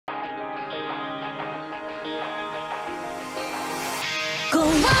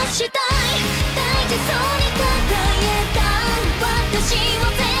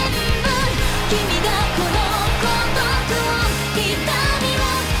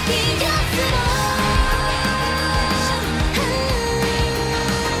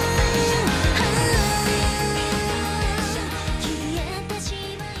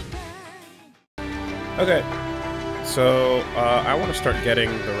Okay, so I want to start getting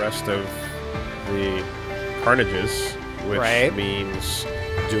the rest of the Carnages, which means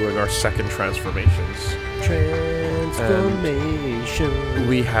doing our second transformations. And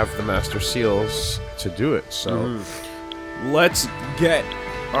we have the Master Seals to do it, so let's get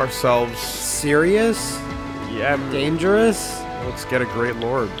ourselves serious. Yeah, dangerous. Let's get a Great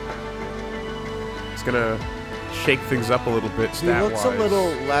Lord. It's gonna shake things up a little bit stat-wise. He looks a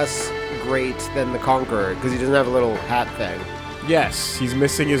little less great than the Conqueror because he doesn't have a little hat thing. Yes, he's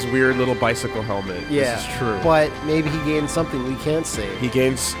missing his weird little bicycle helmet. Yeah, this is true. But maybe he gains something we can't see. He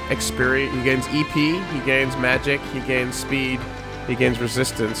gains experience, he gains EP, he gains magic, he gains speed, he gains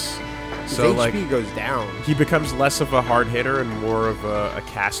resistance. So his HP goes down. He becomes less of a hard hitter and more of a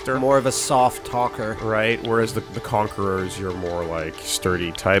caster. More of a soft talker. Right, whereas the Conquerors, you're more like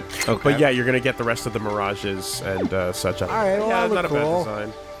sturdy type. Okay. But yeah, you're going to get the rest of the Mirages and such. Alright, well, yeah, not cool. a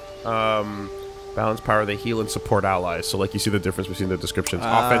bad design. Balance power, they heal and support allies. So like you see the difference between the descriptions.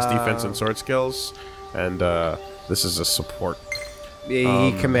 Offense, defense, and sword skills. And this is a support.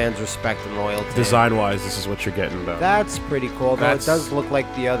 He commands respect and loyalty. Design-wise, this is what you're getting, though. That's pretty cool. Though it does look like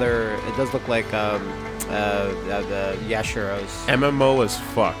the other... It does look like the Yashiro's. MMO as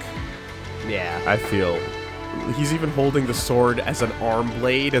fuck. Yeah. I feel. He's even holding the sword as an arm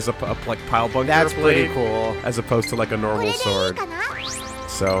blade, as a like pile bunker That's blade, pretty cool. as opposed to like a normal sword.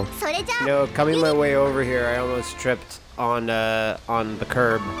 So, you know, coming my way over here, I almost tripped on the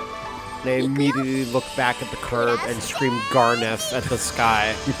curb. And I immediately looked back at the curb and screamed Garneth at the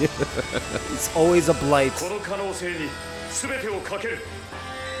sky. It's always a blight.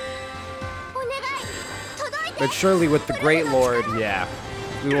 But surely with the Great Lord, yeah,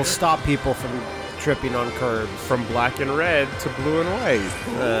 we will stop people from tripping on curbs. From black and red to blue and white.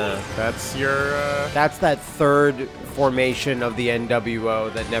 That's your... That's that third formation of the NWO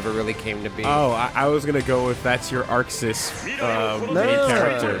that never really came to be. Oh, I was going to go with that's your Arxis main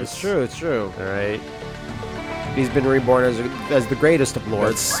character. It's true, it's true. All right. He's been reborn as the greatest of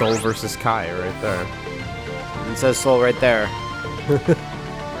lords. That's Soul versus Kai right there. It says Soul right there.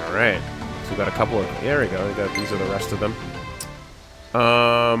 All right. So we got a couple of... There we go. These are the rest of them.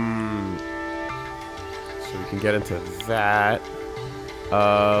 So we can get into that.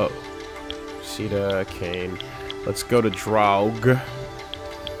 Sheeta, Kane. Let's go to Draug.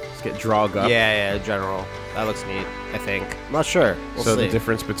 Let's get Draug up. Yeah, General. That looks neat, I think. I'm not sure. We'll see. The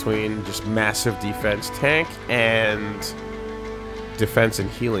difference between just massive defense tank and defense and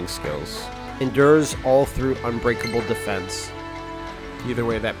healing skills. Endures all through unbreakable defense. Either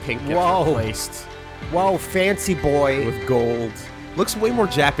way, that pink gets replaced. Whoa, fancy boy. With gold. Looks way more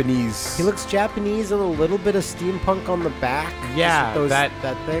Japanese. He looks Japanese and a little bit of steampunk on the back. Yeah, that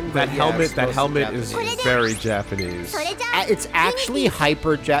thing. That helmet is very Japanese. It's actually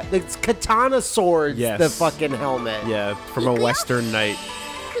hyper It's katana swords. Yes. The fucking helmet. Yeah, from a Western knight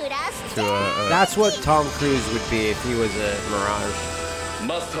to a... That's what Tom Cruise would be if he was a Mirage.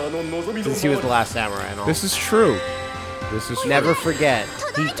 Since he was the last samurai and all. This is true. This is true. Never forget,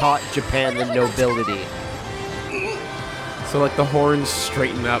 he taught Japan the nobility. So like the horns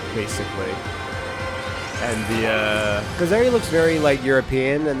straighten up basically, and the because there he looks very like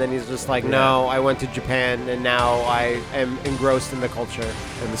European, and then he's just like, no, I went to Japan, and now I am engrossed in the culture.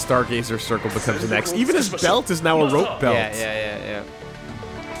 And the Stargazer circle becomes next. Even his belt is now a rope belt. Yeah.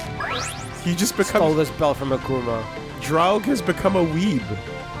 He just becomes... Stole this belt from Akuma. Draug has become a weeb.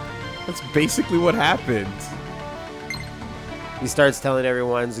 That's basically what happened. He starts telling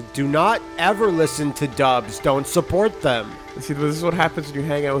everyone, do not ever listen to dubs. Don't support them. See, this is what happens when you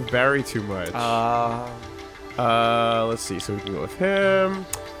hang out with Barry too much. Let's see. So we can go with him.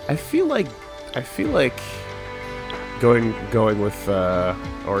 I feel like going with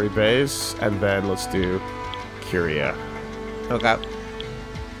Oribe's, and then let's do Kyria. Okay.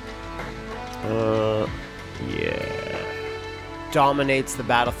 Yeah. Dominates the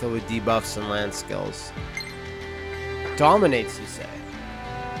battlefield with debuffs and land skills. Dominates, you say?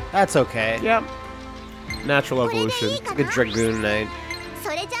 That's okay. Yep. Natural evolution. It's like a Dragoon Knight.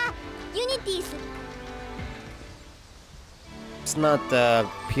 It's not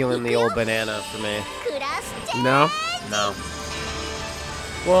peeling the old banana for me. No? No.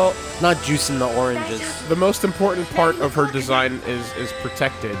 Well, not juicing the oranges. The most important part of her design is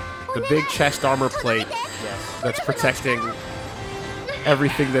protected. The big chest armor plate that's protecting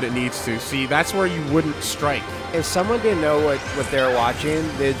everything that it needs to. See, that's where you wouldn't strike. If someone didn't know what they're watching,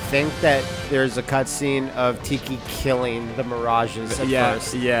 they'd think that there's a cutscene of Tiki killing the Mirages at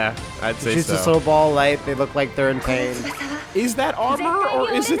first. Yeah, I'd say Shoots so. this little ball of light, they look like they're in pain. Is that armor or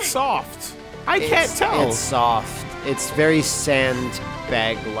is it soft? I can't tell. It's soft. It's very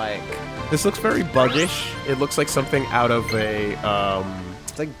sandbag-like. This looks very buggish. It looks like something out of a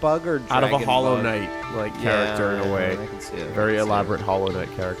It's like Bug or Dragon out of a Hollow Bug. Knight like character in a way. I can see it. Very elaborate Hollow Knight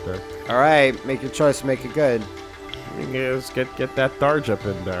character. All right, make your choice, make it good. Let's get that Darge up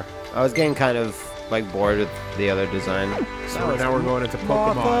in there. I was getting kind of like bored with the other design. So now we're going into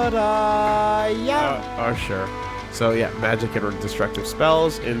Pokemon. Oh, sure. So yeah, magic and destructive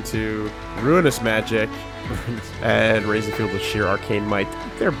spells into ruinous magic and raise the field with sheer arcane might.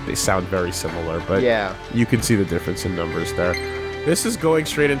 They sound very similar, but yeah, you can see the difference in numbers there. This is going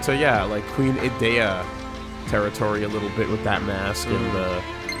straight into, like Queen Idea territory a little bit with that mask and the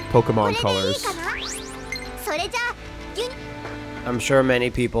Pokemon colors. I'm sure many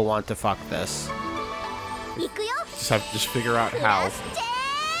people want to fuck this. Just have to figure out how.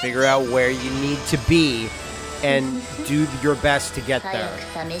 Figure out where you need to be and do your best to get there.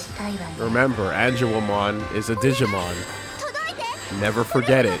 Remember, Angelomon is a Digimon. Never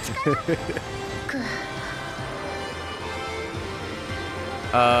forget it.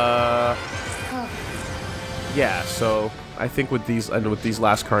 Yeah, so I think with these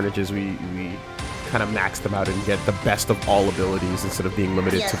last Carnages, we kind of max them out and get the best of all abilities instead of being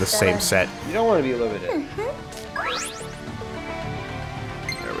limited to the same set. You don't want to be limited.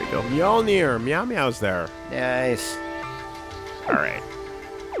 There we go. Mjolnir! Meow Meow's there. Nice. Alright.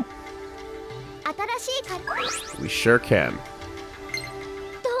 We sure can.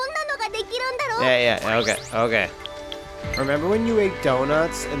 Okay. Remember when you ate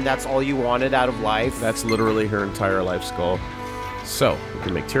donuts and that's all you wanted out of life? That's literally her entire life's goal. So, we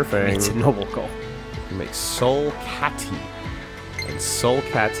can make Tearfang. It's a noble goal. We can make Soul Catty. And Soul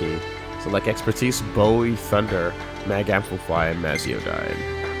Catty. So, like Expertise, Bowie, Thunder, Mag Amplify, and Maziodine.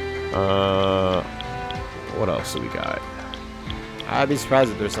 What else do we got? I'd be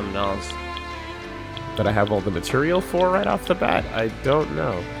surprised if there's something else. That I have all the material for right off the bat? I don't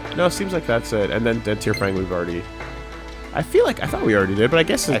know. No, it seems like that's it. And then Tearfang we've already... I thought we already did, but I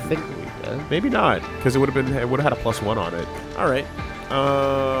guess I think we did. Maybe not, because it would have had a +1 on it. All right,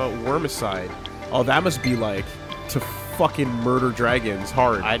 Wormicide. Oh, that must be like to fucking murder dragons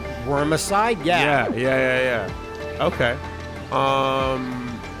hard. Wormicide, yeah. Yeah. Okay.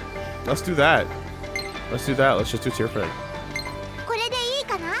 Let's do that. Let's just do Tearfang.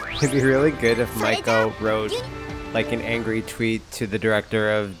 It'd be really good if Maiko wrote like an angry tweet to the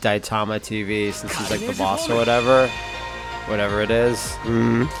director of Daitama TV, since he's like the boss or whatever it is.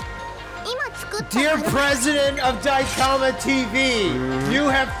 Dear President of Daitama TV, you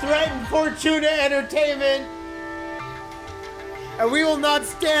have threatened Fortuna Entertainment, and we will not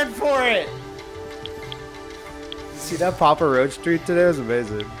stand for it. See that Papa Roach tweet today? It was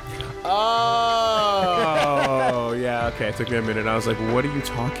amazing. Oh, yeah, okay. It took me a minute. I was like, what are you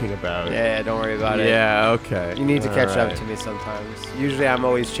talking about? Yeah, don't worry about it. Yeah, okay. You need to catch up to me sometimes. Usually I'm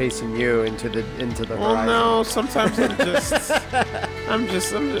always chasing you into the horizon. Well, no, sometimes I'm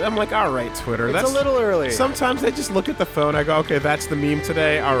like, all right, Twitter. It's a little early. Sometimes I just look at the phone. I go, okay, that's the meme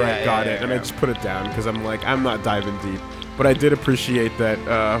today. All right, got it. And I yeah. just put it down because I'm like, I'm not diving deep. But I did appreciate that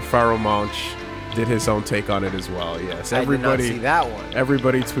Pharaoh Monch did his own take on it as well. Yes, everybody. I did not see that one.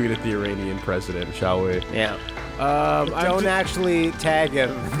 Everybody tweeted the Iranian president, shall we? Yeah. Don't actually tag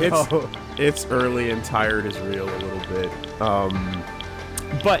him. It's early and tired is real a little bit.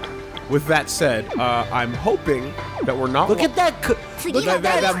 But with that said, I'm hoping that we're not. Look at that! Look at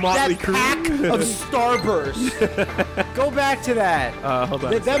that motley that crew pack of Starburst. Go back to that. Hold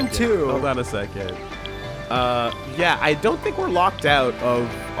on. Them too. Hold on a second. Yeah, I don't think we're locked out of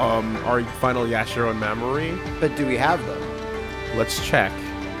our final Yashiro and Mamoru. But do we have them? Let's check.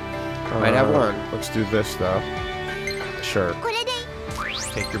 Might have one. Let's do this though. Sure.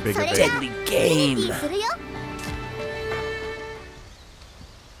 Take your bigger Deadly game.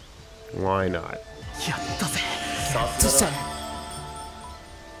 Why not?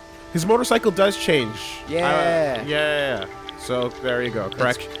 His motorcycle does change. Yeah. Yeah. So there you go.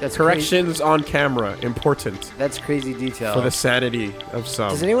 That's Corrections on camera. Important. That's crazy detail. For the sanity of some.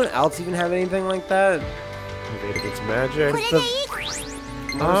 Does anyone else even have anything like that? Evade against magic.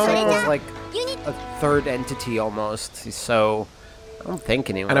 Motorcycle's like a third entity almost. So I don't think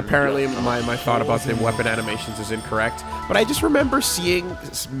anyone. And apparently my thought about the weapon animations is incorrect. But I just remember seeing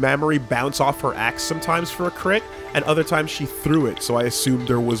Mamoru bounce off her axe sometimes for a crit, and other times she threw it. So I assumed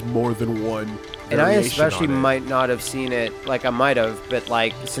there was more than one And I variation especially on it. might not have seen it, like I might have, but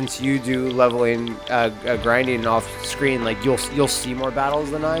like since you do leveling, grinding off screen, like you'll see more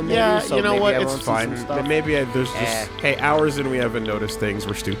battles than I. Maybe, Yeah, so you know maybe what? I It's won't see fine. some stuff. Maybe there's just hey, hours in we haven't noticed things.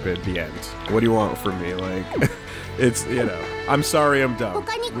 We're stupid. The end. What do you want from me? Like, it's I'm sorry, I'm dumb.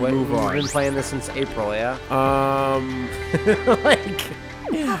 What, Move on. You've been playing this since April, yeah? like.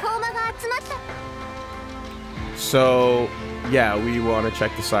 So, yeah, we want to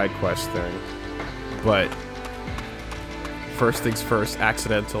check the side quest thing, but first things first,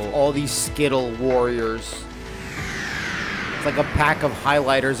 accidental. All these Skittle warriors. It's like a pack of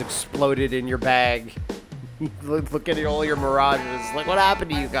highlighters exploded in your bag. Look at all your Mirages. Like, what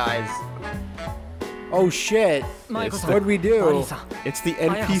happened to you guys? Oh shit. What'd we do? It's the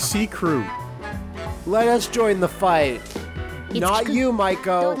NPC crew. Let us join the fight. Not you,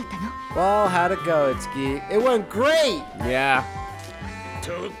 Maiko. Well, how'd it go, Itsuki? It went great! Yeah.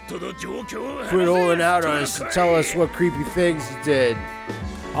 Quit holding out on us and tell us what creepy things you did.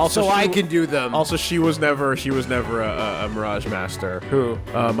 Also, I can do them. Also, she was never a Mirage Master. Who?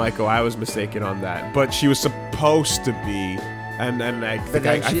 Maiko, I was mistaken on that. But she was supposed to be. And I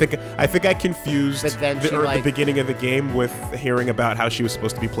think I confused the beginning of the game with hearing about how she was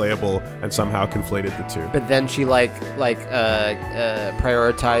supposed to be playable and somehow conflated the two. But then she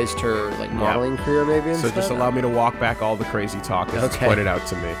prioritized her modeling career maybe instead? So just allow me to walk back all the crazy talk as it's pointed out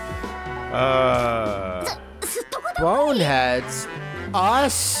to me. Boneheads?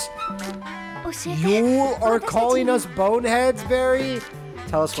 Us? You are calling us boneheads, Barry?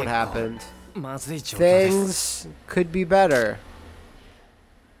 Tell us what happened. Things could be better.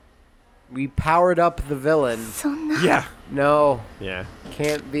 We powered up the villain. Yeah. No. Yeah.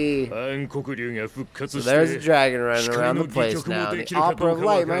 Can't be. So there's a dragon running around the place now. The Opera of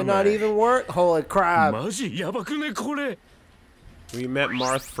Light might not even work. Holy crap. We met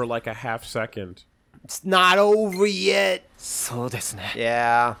Marth for like a half second. It's not over yet.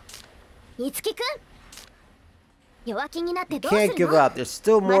 Yeah. Can't give up. There's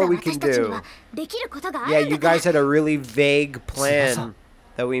still more we can do. Yeah, you guys had a really vague plan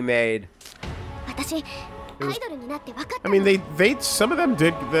that we made. I mean, they some of them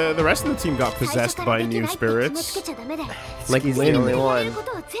did. The rest of the team got possessed by new spirits. Like he's the only one.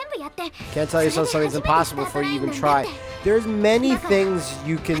 Can't tell yourself something's impossible before you even try. There's many things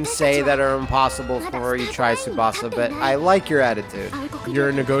you can say that are impossible before you try, Tsubasa, but I like your attitude.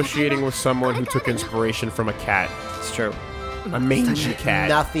 You're negotiating with someone who took inspiration from a cat. It's true. A mangy cat.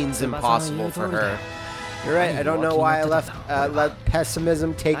 Nothing's impossible for her. You're right, I don't know why I let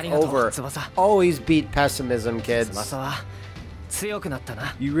pessimism take over. Always beat pessimism, kids.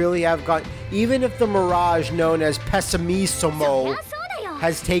 You really have got... Even if the Mirage known as Pessimismo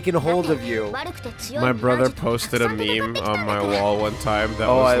has taken hold of you. My brother posted a meme on my wall one time that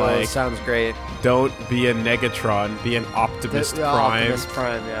was like... sounds great. Don't be a Negatron, be an Optimus Prime. Optimus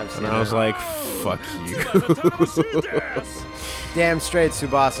Prime, yeah, I've seen and I was like, fuck you. Damn straight,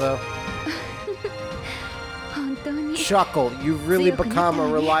 Tsubasa. Chuckle, you've really become a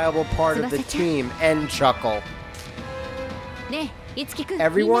reliable part of the team. And Chuckle.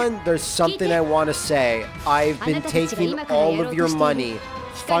 Everyone, there's something I want to say. I've been taking all of your money,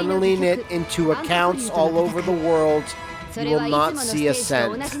 funneling it into accounts all over the world. You will not see a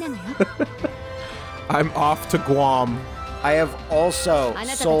cent. I'm off to Guam. I have also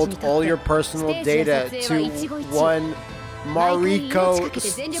sold all your personal data to one Mariko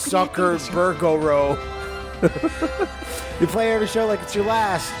Zuckerbergoro. You play every show like it's your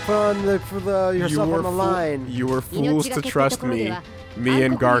last. Put on yourself on the line. You were fools to trust me. Me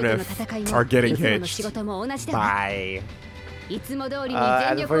and Garneth are getting hitched. Bye.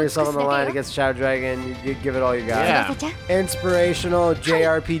 After putting yourself on the line against Shadow Dragon, you give it all you got. Yeah. Inspirational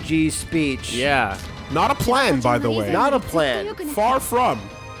JRPG speech. Yeah. Not a plan, by the way. Not a plan. Far from.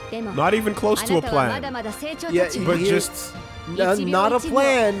 Not even close to a plan. Yeah, but just... not a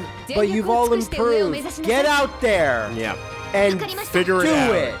plan, but you've all improved. Get out there. Yeah. And figure it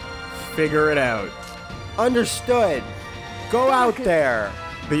out. Figure it out. Understood. Go out there.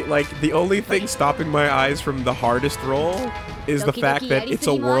 The only thing stopping my eyes from the hardest role is the fact that it's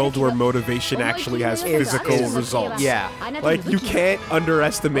a world where motivation actually has physical results. Yeah. Like, you can't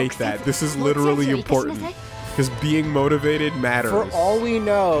underestimate that. This is literally important. Because being motivated matters. For all we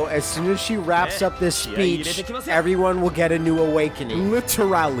know, as soon as she wraps up this speech, everyone will get a new awakening.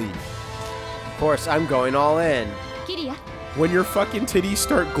 Literally. Of course, I'm going all in. When your fucking titties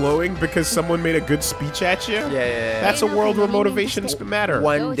start glowing because someone made a good speech at you, yeah. that's a world where motivations matter.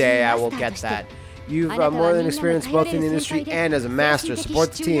 One day I will get that. You've more than experience both in the industry and as a master.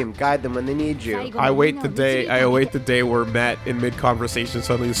 Support the team. Guide them when they need you. I await the day where Matt, in mid-conversation,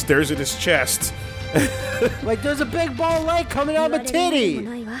 suddenly stares at his chest. Like there's a big ball of light coming out of a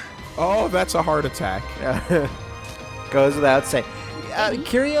titty. Oh, that's a heart attack. Goes without saying.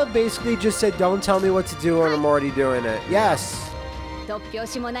 Kiria basically just said, don't tell me what to do when I'm already doing it. Yes.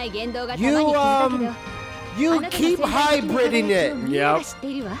 You keep hybriding it. Yep.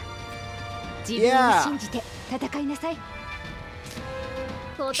 Yeah.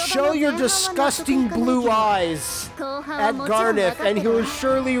 Show your disgusting blue eyes at Garnet, and he will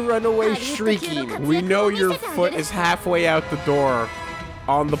surely run away shrieking. We know your foot is halfway out the door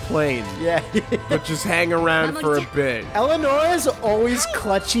on the plane. Yeah. But just hang around for a bit. Eleonora's always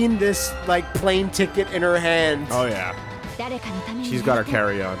clutching this, like, plane ticket in her hand. Oh, yeah. She's got her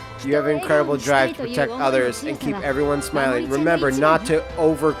carry-on. You have incredible drive to protect others and keep everyone smiling. Remember not to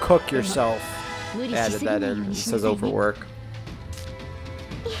overcook yourself. I added that in. It says overwork.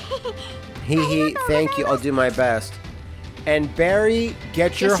 Hee, thank you. I'll do my best. And Barry,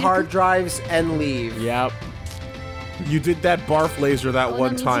 get your hard drives and leave. Yep. You did that barf laser that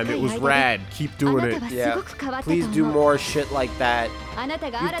one time. It was rad. Keep doing it. Yeah. Please do more shit like that.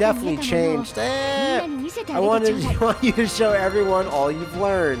 You've definitely changed. I want you to show everyone all you've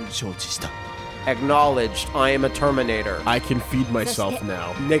learned. Acknowledged. I am a Terminator. I can feed myself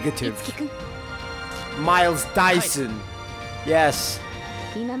now. Negative. Miles Dyson. Yes.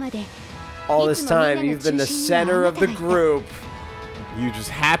 All this time, you've been the center of the group. You just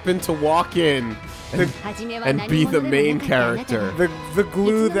happened to walk in and be the main character. The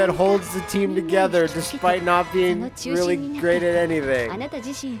glue that holds the team together despite not being really great at anything.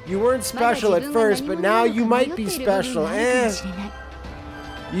 You weren't special at first, but now you might be special.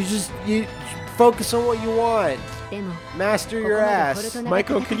 You focus on what you want. Master your ass.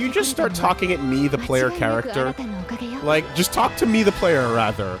 Michael, can you just start talking at me, the player character? Like, just talk to me, the player,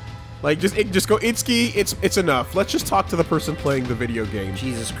 rather. Like, just go, Itsuki, it's enough. Let's just talk to the person playing the video game.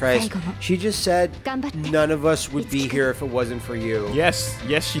 Jesus Christ. She just said none of us would be here if it wasn't for you. Yes,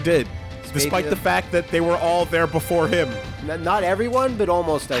 she did. Despite the fact that they were all there before him. Not everyone, but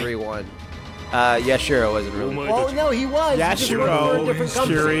almost everyone. Yashiro wasn't really. Oh, no, he was. Yashiro,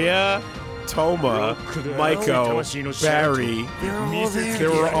 Kiria, Toma, Maiko, Barry, they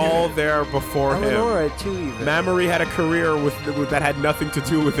were all there before him. Eleonora, too, even. Mamori had a career that had nothing to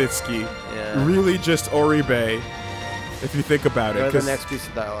do with Itsuki. Yeah. Really just Oribe, if you think about it. Go to the next piece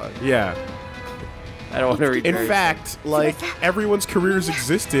of dialogue. Yeah. I don't want to read. In fact, like, everyone's careers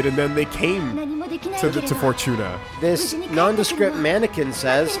existed and then they came to Fortuna. This nondescript mannequin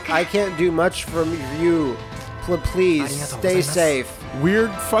says, I can't do much for you. Please, stay safe.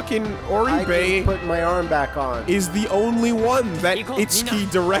 Weird fucking Oribe I can put my arm back on. Is the only one that Itsuki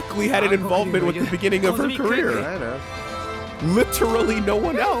directly had an involvement with at the beginning of her career. I know. Literally no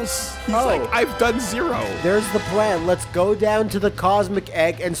one else. He's like, I've done zero. There's the plan. Let's go down to the cosmic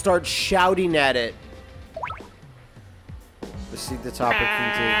egg and start shouting at it. Let's see the topic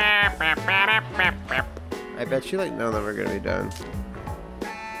continue. I bet you like none of them are gonna be done.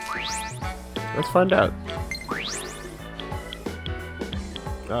 Let's find out.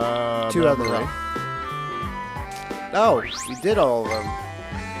 Two of them. Oh, we did all of them.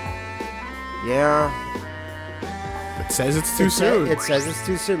 Yeah. It says it's too soon. It says it's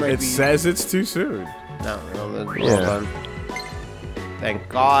too soon. Like it says it's too soon. No, well done. Thank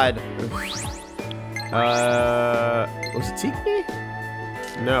God. Was it Tiki?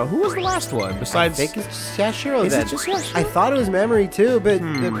 No, who was the last one besides? I think it's Yashiro. Is it just Yashiro? I thought it was Memory too, but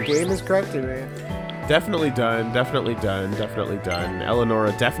the game has corrected me. Definitely done. Definitely done. Definitely done.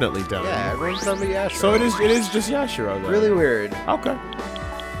 Eleonora definitely done. Yeah, everyone's done with Yashiro. So it is just Yashiro then. Really weird. Okay.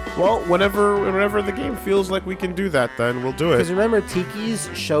 Well, whenever the game feels like we can do that, then we'll do it. Because remember, Tiki's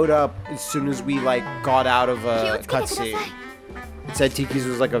showed up as soon as we like got out of a cutscene. It said Tiki's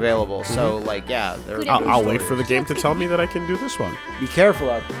was like available, so like yeah. I'll wait for the game to tell me that I can do this one. Be careful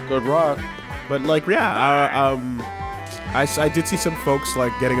out. Good luck. But like yeah, I did see some folks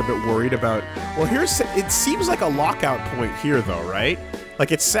like getting a bit worried about. Well, it seems like a lockout point here though, right?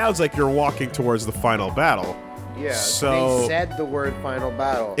 Like it sounds like you're walking towards the final battle. Yeah, so they said the word final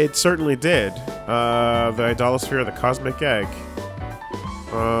battle. It certainly did. The Idolosphere, the Cosmic Egg.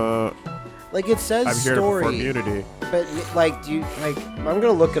 Like it says I'm here story. To perform Unity. But like, do you like? I'm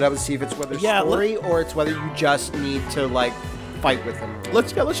gonna look it up and see if it's whether story or it's whether you just need to like fight with them.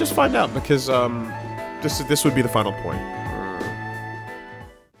 Let's just find out because this would be the final point.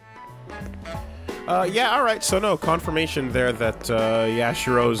 Yeah, all right. So no confirmation there that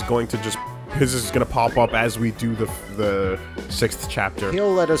Yashiro is going to just His is gonna pop up as we do the 6th chapter.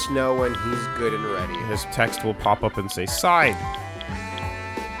 He'll let us know when he's good and ready. His text will pop up and say side.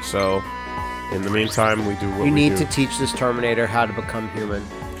 So, in the meantime, we do what we do. You need to teach this Terminator how to become human.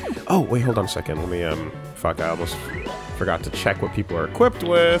 Oh, wait, hold on a second. Let me, fuck, I almost forgot to check what people are equipped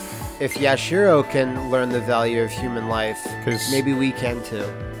with. If Yashiro can learn the value of human life, 'Cause- maybe we can too.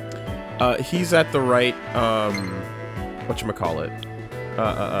 He's at the right, whatchamacallit?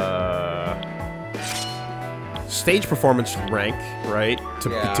 Stage performance rank, right? To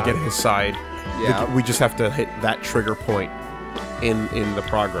get his side. Yeah. We just have to hit that trigger point in the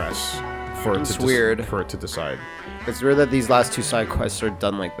progress for it to decide. It's weird that these last 2 side quests are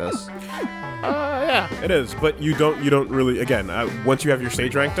done like this. Yeah, it is. But you don't really. Again, once you have your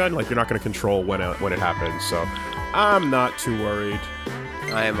stage rank done, like you're not going to control when it happens. So I'm not too worried.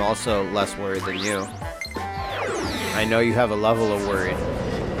 I am also less worried than you. I know you have a level of worried.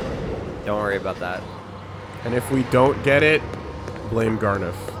 Don't worry about that. And if we don't get it, blame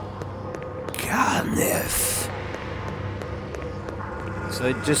Garneth. Garneth.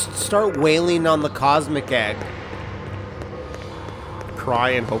 So just start wailing on the cosmic egg. Cry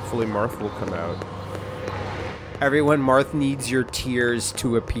and hopefully Marth will come out. Everyone, Marth needs your tears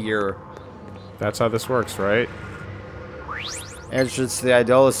to appear. That's how this works, right? Entrance to the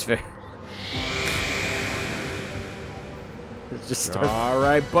idolosphere. Just all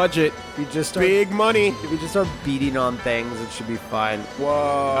right, budget. We just start, big money. If we just start beating on things, it should be fine.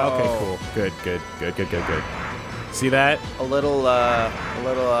 Whoa. Okay, cool. Good. See that? A little,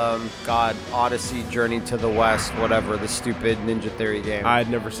 God, Odyssey, Journey to the West, whatever, the stupid Ninja Theory game. I'd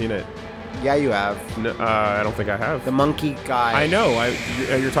never seen it. Yeah, you have. No, I don't think I have. The monkey guy. I know.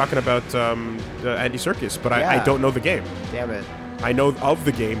 You're talking about Andy Serkis, but yeah. I don't know the game. Damn it. I know of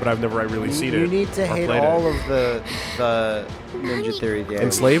the game, but I've never really seen it. You need to hate all of the Ninja Theory games.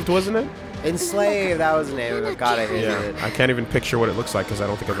 Enslaved, wasn't it? Enslaved, that was the name of it. God, I hated it. I can't even picture what it looks like because I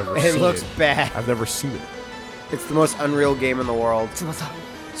don't think I've ever seen it. It looks bad. I've never seen it. It's the most unreal game in the world.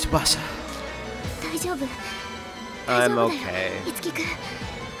 Tsubasa. I'm okay.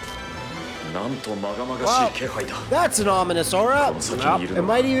 Wow, that's an ominous aura. It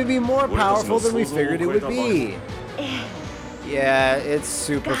might even be more powerful than we figured it would be. Yeah, it's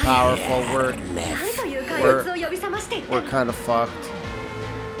super powerful. We're kind of fucked.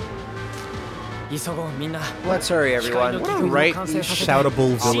 Let's hurry, everyone. What a right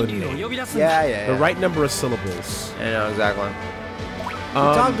shoutable villain name. Yeah. The right number of syllables. I know, exactly. We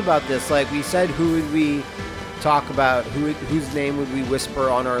talked about this. Like, we said, who would we talk about? Whose name would we whisper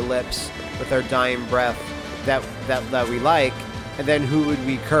on our lips with our dying breath that we like? And then who would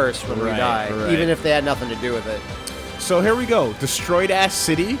we curse when we die? Right. Even if they had nothing to do with it. So here we go. Destroyed ass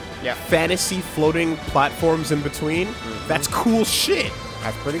city. Yeah. Fantasy floating platforms in between. Mm-hmm. That's cool shit.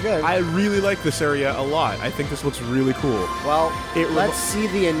 That's pretty good. I really like this area a lot. I think this looks really cool. Well, let's see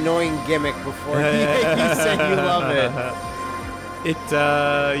the annoying gimmick before you say you love it.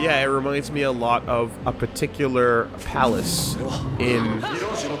 It reminds me a lot of a particular palace in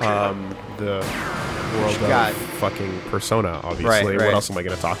the world of fucking Persona, obviously. Right. What else am I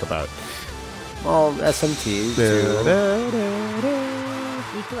going to talk about? Well, SMT.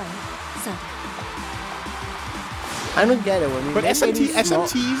 I don't get it when we. But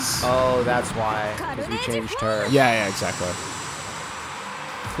SMTs. Oh, that's why. Because we changed her. Yeah, exactly.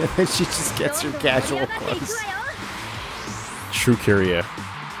 And she just gets her casual clothes. True Kyria.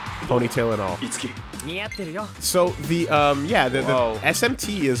 Ponytail and all. So the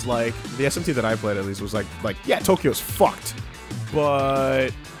SMT is like the SMT that I played at least was like Tokyo's fucked,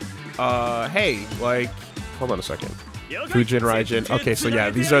 but hey, like hold on a second. Fujin Raijin. Okay, so yeah,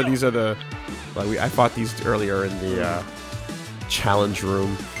 these are the I fought these earlier in the challenge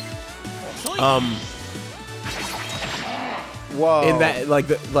room. Whoa. In that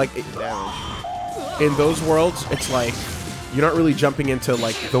in those worlds, it's like you're not really jumping into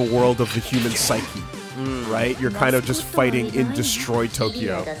like the world of the human psyche, right? You're kind of just fighting in destroyed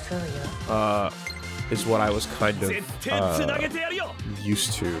Tokyo. Is what I was kind of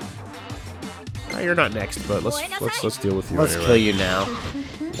used to. You're not next, but let's deal with you. Let's anyway. kill you now.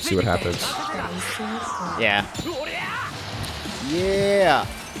 Let's see what happens. Yeah. Yeah.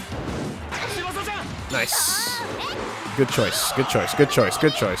 Nice. Good choice. Good choice. Good choice.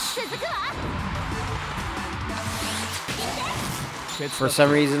 Good choice. For some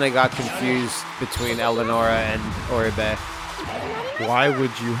reason, I got confused between Eleonora and Oribe. Why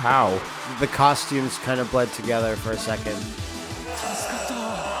would you? How? The costumes kind of bled together for a second.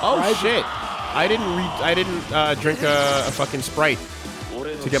 Oh shit! I didn't drink a fucking Sprite.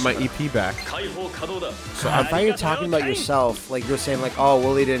 to get my EP back. So I thought you were talking about yourself. Like you were saying, like, oh,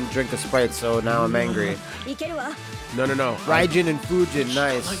 Willie didn't drink a Sprite, so now I'm angry. No. Raijin and Fujin,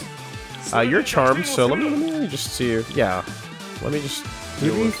 nice. You're charmed, so let me just see if... Yeah. Let me just... Who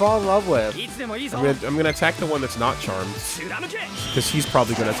do you fall in love with? I'm gonna attack the one that's not charmed. Because he's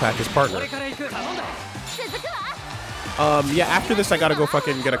probably gonna attack his partner. Yeah, after this I gotta go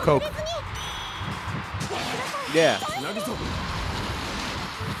fucking get a Coke. Yeah.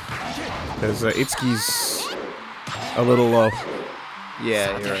 Because Itsuki's a little low.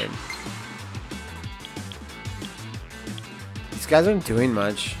 Yeah, you're right. These guys aren't doing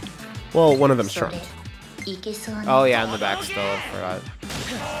much. Well, one of them's charmed. Oh yeah, in the back still. I forgot.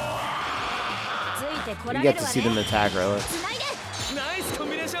 You get to see them attack, really.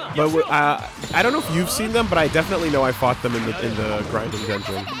 But I don't know if you've seen them, but I definitely know I fought them in the grinding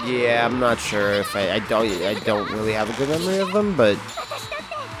dungeon. Yeah, I'm not sure if I don't really have a good memory of them, but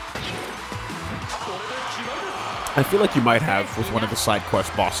I feel like you might have with one of the side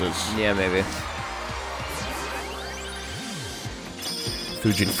quest bosses. Yeah, maybe.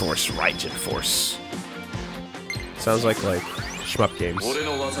 Fujin Force, Raijin Force. Sounds like shmup games.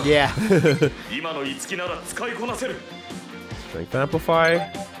 Yeah. Strength Amplify.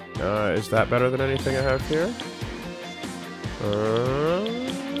 Is that better than anything I have here?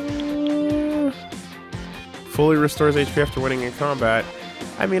 Fully restores HP after winning in combat.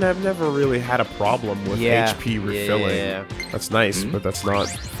 I mean, I've never really had a problem with HP refilling. Yeah. That's nice, but that's not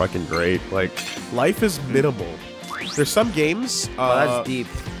fucking great. Like, life is minimal. There's some games... that's deep.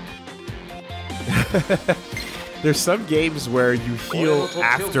 There's some games where you heal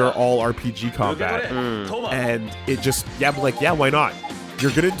after all RPG combat, and it just, why not?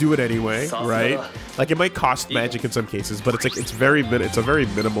 You're gonna do it anyway, right? Like, it might cost magic in some cases, but it's like it's a very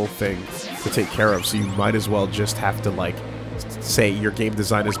minimal thing to take care of. So you might as well just have to like say your game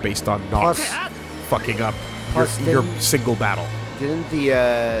design is based on not fucking up your single battle. Didn't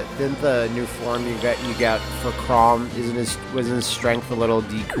the new form you got for Crom wasn't his strength a little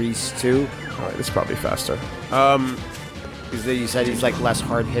decreased too? Alright, it's probably faster. Because you said he's like less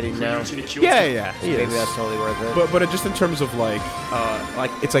hard hitting now. Yeah, he Maybe is. that's totally worth it. But just in terms of like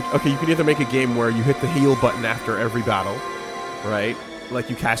it's like, okay, you can either make a game where you hit the heal button after every battle, right? Like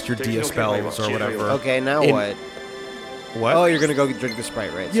you cast your Dia spells or whatever. Okay, now what? What? Oh, you're gonna go drink the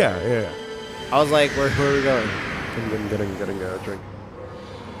Sprite, right? Yeah. I was like, where are we going? I'm getting a drink.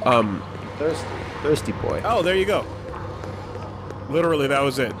 Thirsty boy. Oh, there you go. Literally, that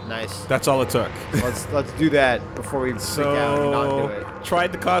was it. Nice. That's all it took. Let's do that before we freak out and not do it.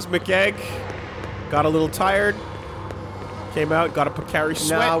 Tried the Cosmic Egg. Got a little tired. Came out, got a Picari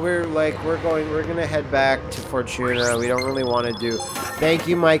sweat. Now we're gonna head back to Fortuna. We don't really want to do. Thank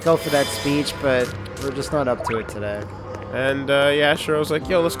you, Michael, for that speech, but we're just not up to it today. And yeah, sure. I was like,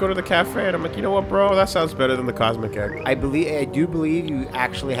 yo, let's go to the cafe. And I'm like, you know what, bro? That sounds better than the Cosmic Egg. I do believe you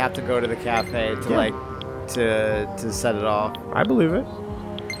actually have to go to the cafe to to set it off. I believe it.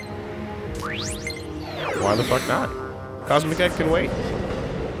 Why the fuck not? Cosmic Egg can wait.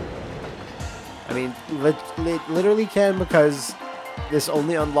 I mean, literally can, because this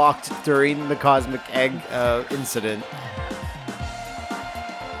only unlocked during the Cosmic Egg incident.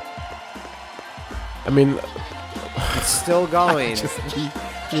 I mean, it's still going.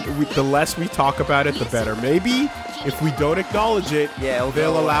 The less we talk about it, the better. Maybe if we don't acknowledge it,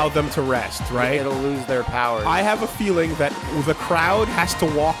 they'll allow them to rest, right? It'll lose their powers. I have a feeling that the crowd has to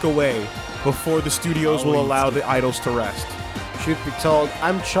walk away before the studios will allow the idols to rest. Truth be told,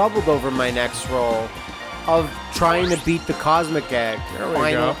 I'm troubled over my next role of trying to beat the Cosmic Egg.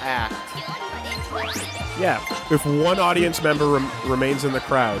 Final act. Yeah, if one audience member remains in the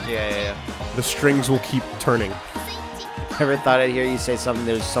crowd, the strings will keep turning. Never thought I'd hear you say something.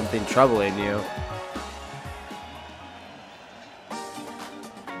 There's something troubling you.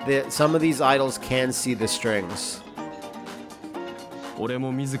 Some of these idols can see the strings.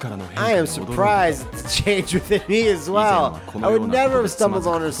 I am surprised at the change within me as well. I would never have stumbled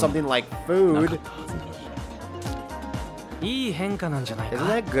on something like food. Isn't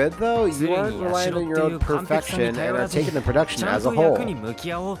that good though? You aren't relying on your own perfection and are taking the production as a whole.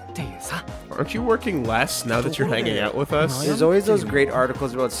 Aren't you working less now that you're hanging out with us? There's always those great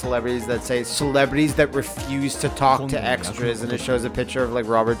articles about celebrities that say celebrities that refuse to talk to extras, and it shows a picture of like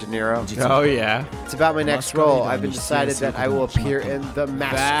Robert De Niro. Oh yeah. It's about my next role. I've been decided that I will appear in The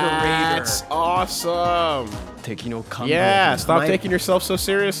Masquerader. That's awesome. Yeah, stop taking yourself so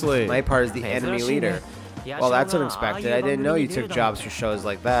seriously. My part is the enemy leader. Well, that's unexpected. I didn't know you took jobs for shows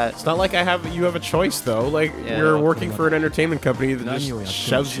like that. It's not like you have a choice, though. Like, you're working for an entertainment company that just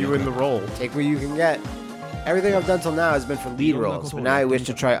shoves you in the role. Take what you can get. Everything I've done till now has been for lead roles, but now I wish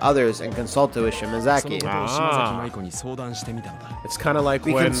to try others and consulted with Shimazaki. It's kind of like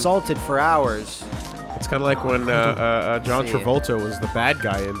We when consulted for hours. it's kind of like when John Travolta was the bad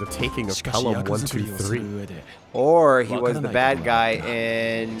guy in The Taking of Pelham 123. Or he was the bad guy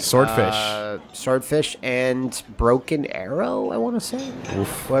in Swordfish and Broken Arrow, I want to say.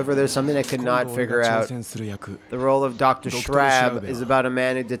 Oof. However, there's something I could not figure out. The role of Dr. Shrab is about a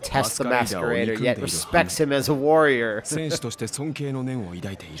man who detests the masquerader, yet respects him as a warrior.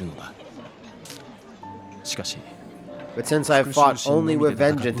 But since I've fought only with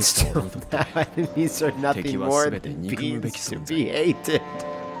vengeance till now, enemies are nothing more than beings to be hated.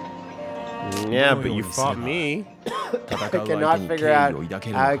 Yeah, but you fought me. I cannot figure out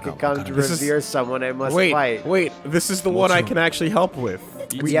how I could come to revere someone I must fight. Wait, this is the one I can actually help with.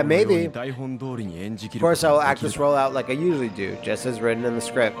 Yeah, maybe. Of course, I will act this role out like I usually do, just as written in the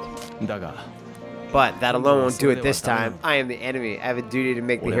script. But that alone won't do it this time. I am the enemy. I have a duty to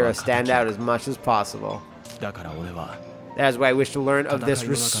make the hero stand out as much as possible. That is why I wish to learn of this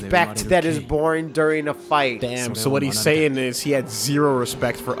respect that is born during a fight. Damn, so what he's saying is he had zero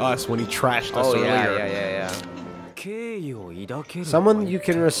respect for us when he trashed us earlier. Yeah. Someone you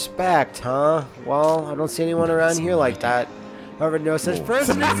can respect, huh? Well, I don't see anyone around here like that. However, no such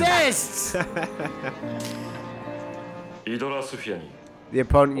person exists! The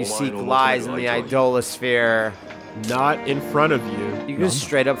opponent you seek lies in the idolosphere. Not in front of you. You can just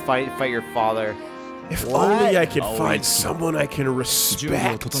straight up fight your father. If only I could find someone I can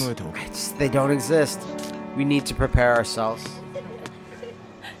respect. They don't exist. We need to prepare ourselves.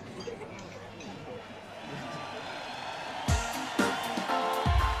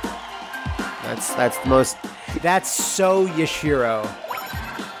 That's so Yashiro.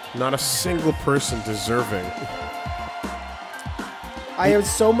 Not a single person deserving. I have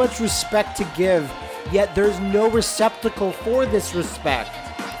so much respect to give, yet there's no receptacle for this respect.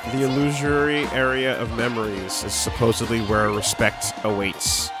 The illusory area of memories is supposedly where respect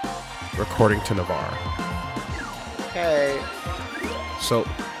awaits, according to Navarre. Okay. So,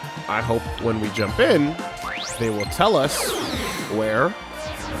 I hope when we jump in, they will tell us where.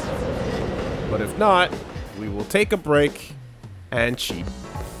 But if not, we will take a break and cheat.